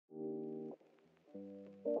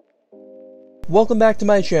Welcome back to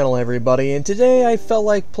my channel, everybody, and today I felt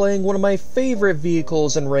like playing one of my favorite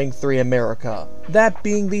vehicles in Rank 3 America, that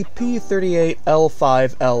being the P-38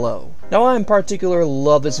 L5LO. Now I in particular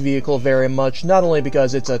love this vehicle very much, not only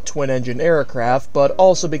because it's a twin-engine aircraft, but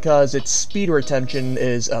also because its speed retention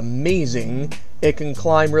is amazing. It can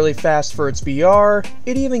climb really fast for its BR,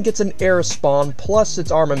 it even gets an air spawn plus its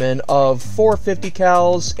armament of 450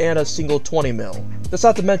 cals and a single 20 mil. That's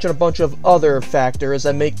not to mention a bunch of other factors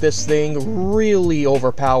that make this thing really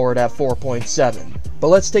overpowered at 4.7. But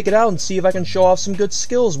let's take it out and see if I can show off some good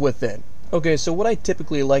skills with it. Okay, so what I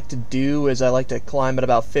typically like to do is I like to climb at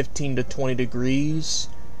about 15 to 20 degrees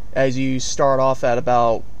as you start off at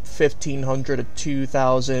about 1,500 to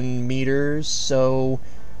 2,000 meters. So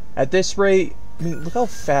at this rate, I mean, look how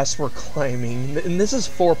fast we're climbing, and this is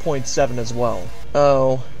 4.7 as well.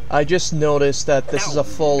 Oh, I just noticed that this is a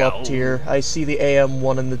full up tier. I see the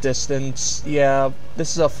AM1 in the distance. Yeah,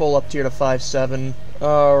 this is a full up tier to 5.7.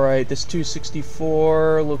 Alright, this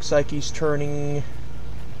 264 looks like he's turning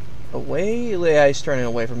away? Yeah, he's turning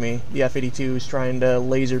away from me. The F-82 is trying to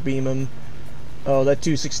laser beam him. Oh, that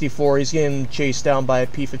 264, he's getting chased down by a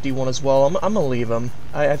P-51 as well. I'm gonna leave him.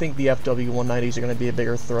 I think the FW-190s are gonna be a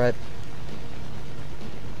bigger threat.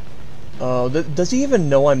 Oh, does he even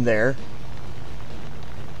know I'm there?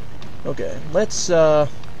 Okay, let's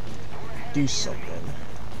do something.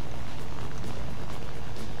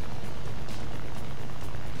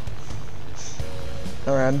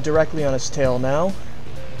 Alright, I'm directly on his tail now.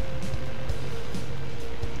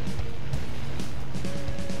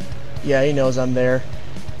 Yeah, he knows I'm there.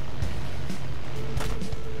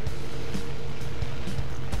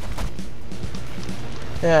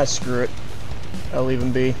 Yeah, screw it. I'll leave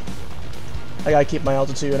him be. I gotta keep my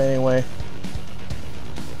altitude anyway.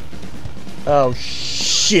 Oh,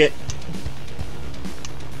 shit.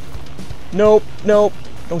 Nope, nope.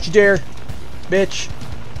 Don't you dare. Bitch.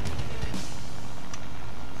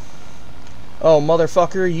 Oh,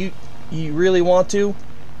 motherfucker, you really want to?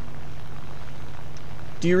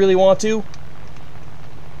 Do you really want to?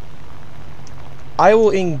 I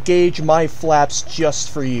will engage my flaps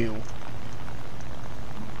just for you.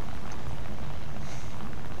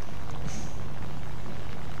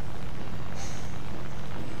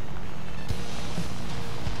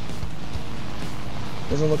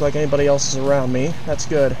 Doesn't look like anybody else is around me. That's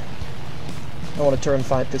good. I want to turn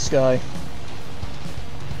fight this guy.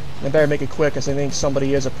 I better make it quick, as I think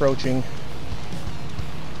somebody is approaching.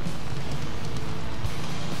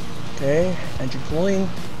 Okay, engine cooling.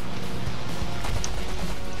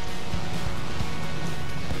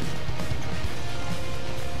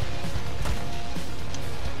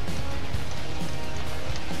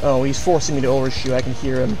 Oh, he's forcing me to overshoot. I can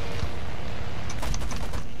hear him.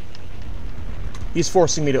 He's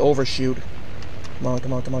forcing me to overshoot. Come on,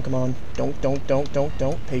 come on, come on, come on.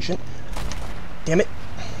 Don't. Patient. Damn it.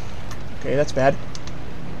 Okay, that's bad.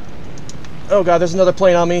 Oh god, there's another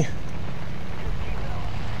plane on me.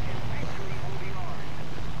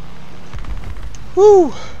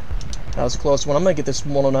 Whew. That was a close one. I'm gonna get this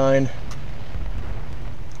 109.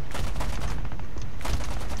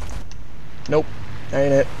 Nope. That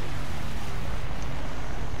ain't it.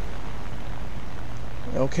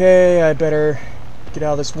 Okay, I better get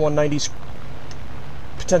out of this 190's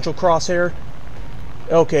potential crosshair.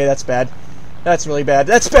 Okay, that's bad. That's really bad.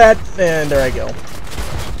 That's bad! And there I go.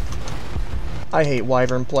 I hate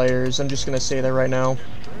Wyvern players. I'm just gonna say that right now.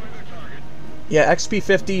 Yeah,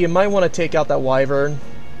 XP50, you might want to take out that Wyvern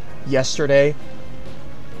yesterday.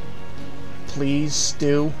 Please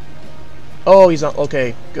do. Oh, he's on.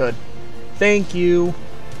 Okay, good. Thank you,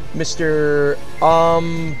 Mr.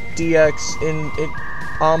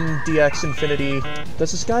 DX Infinity.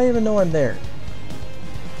 Does this guy even know I'm there?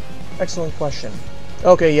 Excellent question.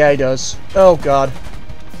 Okay, yeah, he does. Oh god.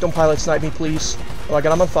 Don't pilot snipe me, please. Oh, I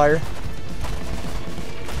got him on fire.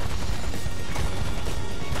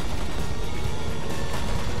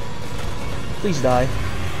 Please die.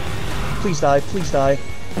 Please die, please die.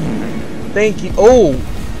 Thank you. Oh!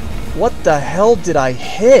 What the hell did I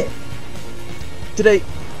hit?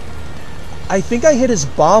 I think I hit his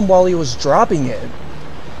bomb while he was dropping it.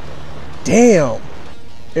 Damn!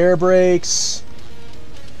 Air brakes.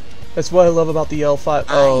 That's what I love about the L5.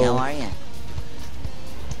 Oh. How are you?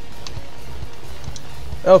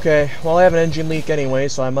 Okay, well I have an engine leak anyway,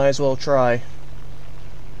 so I might as well try.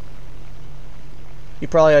 He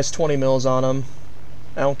probably has 20 mils on him.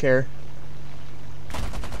 I don't care.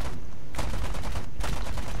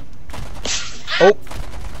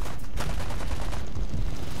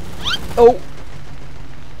 Oh!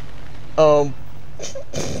 Oh!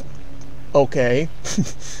 Okay.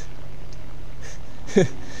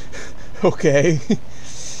 Okay.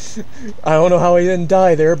 I don't know how he didn't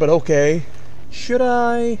die there, but okay. Should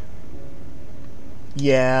I?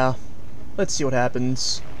 Yeah. Let's see what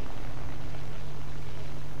happens.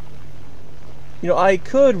 You know, I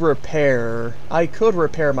could repair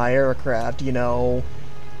my aircraft, you know,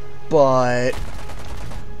 but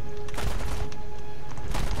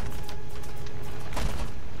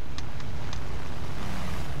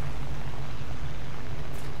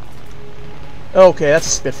okay, that's a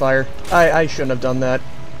Spitfire. I shouldn't have done that.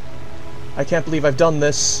 I can't believe I've done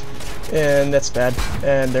this. And that's bad.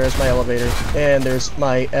 And there's my elevator. And there's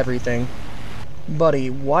my everything. Buddy,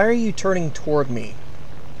 why are you turning toward me?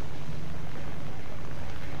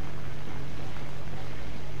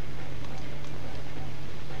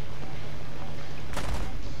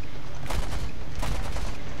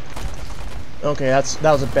 Okay, that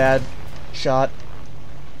was a bad shot.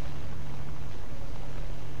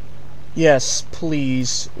 Yes,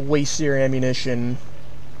 please, waste your ammunition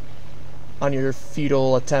on your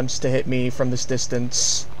futile attempts to hit me from this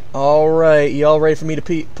distance. Alright, y'all ready for me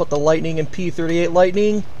to put the lightning in P-38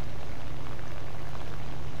 lightning?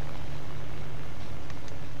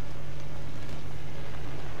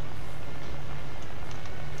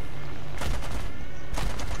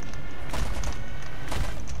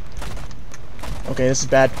 Okay, this is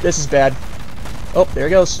bad. This is bad. Oh, there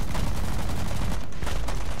he goes.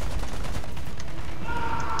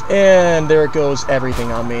 And there it goes,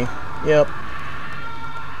 everything on me. Yep.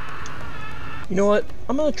 You know what?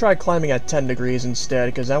 I'm gonna try climbing at 10 degrees instead,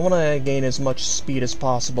 because I want to gain as much speed as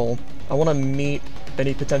possible. I want to meet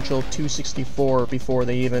any potential 264 before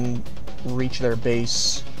they even reach their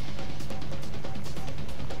base.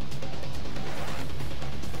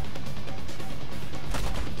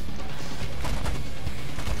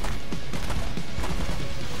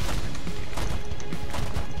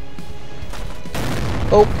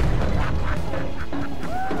 Oh!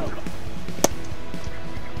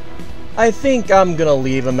 I think I'm gonna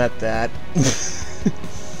leave him at that.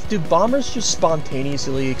 Do bombers just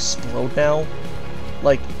spontaneously explode now?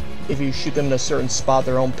 Like, if you shoot them in a certain spot,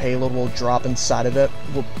 their own payload will drop inside of it,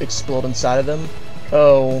 will explode inside of them?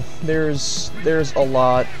 Oh, there's a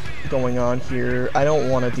lot going on here. I don't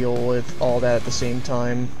want to deal with all that at the same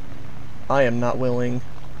time. I am not willing.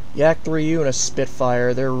 Yak 3U and a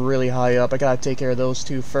Spitfire, they're really high up. I gotta take care of those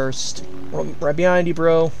two first. Right behind you,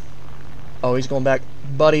 bro. Oh, he's going back.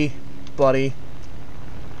 Buddy.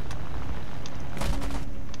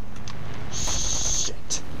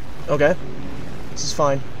 Shit. Okay. This is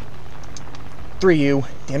fine. 3U.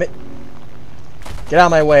 Damn it. Get out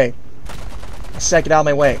of my way. I said get out of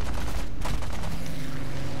my way.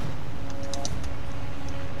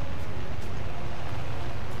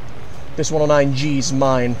 This 109G's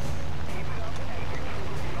mine.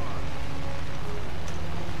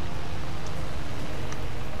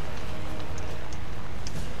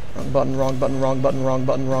 Wrong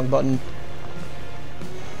button.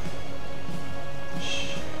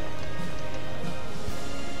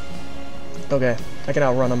 Okay, I can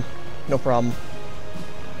outrun him. No problem.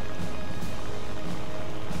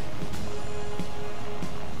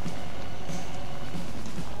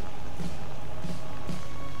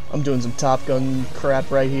 I'm doing some Top Gun crap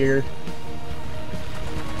right here.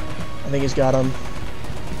 I think he's got him.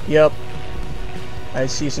 Yep. I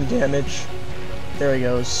see some damage. There he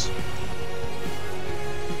goes.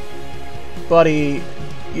 Buddy,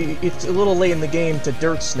 it's a little late in the game to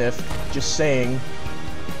dirt sniff, just saying.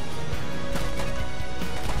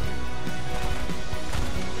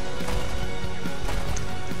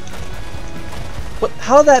 What?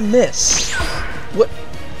 How'd that miss? What?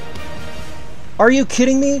 Are you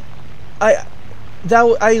kidding me? I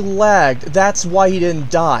lagged. That's why he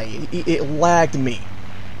didn't die. It lagged me.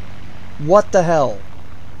 What the hell?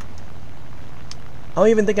 I don't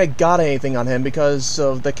even think I got anything on him because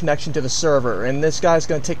of the connection to the server, and this guy's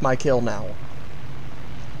gonna take my kill now.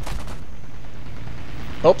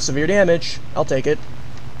 Oh, severe damage. I'll take it.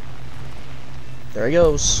 There he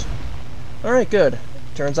goes. Alright, good.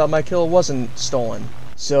 Turns out my kill wasn't stolen.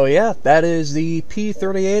 So yeah, that is the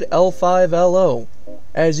P-38 L5LO.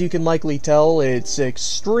 As you can likely tell, it's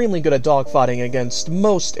extremely good at dogfighting against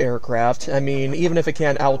most aircraft. I mean, even if it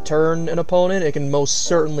can't outturn an opponent, it can most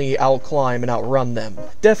certainly outclimb and outrun them.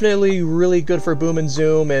 Definitely really good for boom and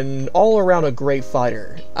zoom, and all around a great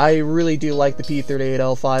fighter. I really do like the P-38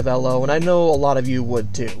 L5LO, and I know a lot of you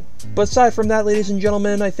would too. But aside from that, ladies and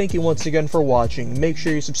gentlemen, I thank you once again for watching. Make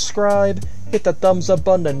sure you subscribe, hit that thumbs up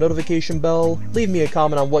button and notification bell, leave me a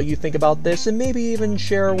comment on what you think about this, and maybe even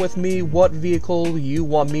share with me what vehicle you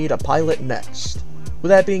want me to pilot next. With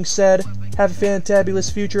that being said, have a fantabulous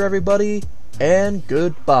future everybody, and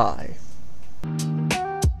goodbye.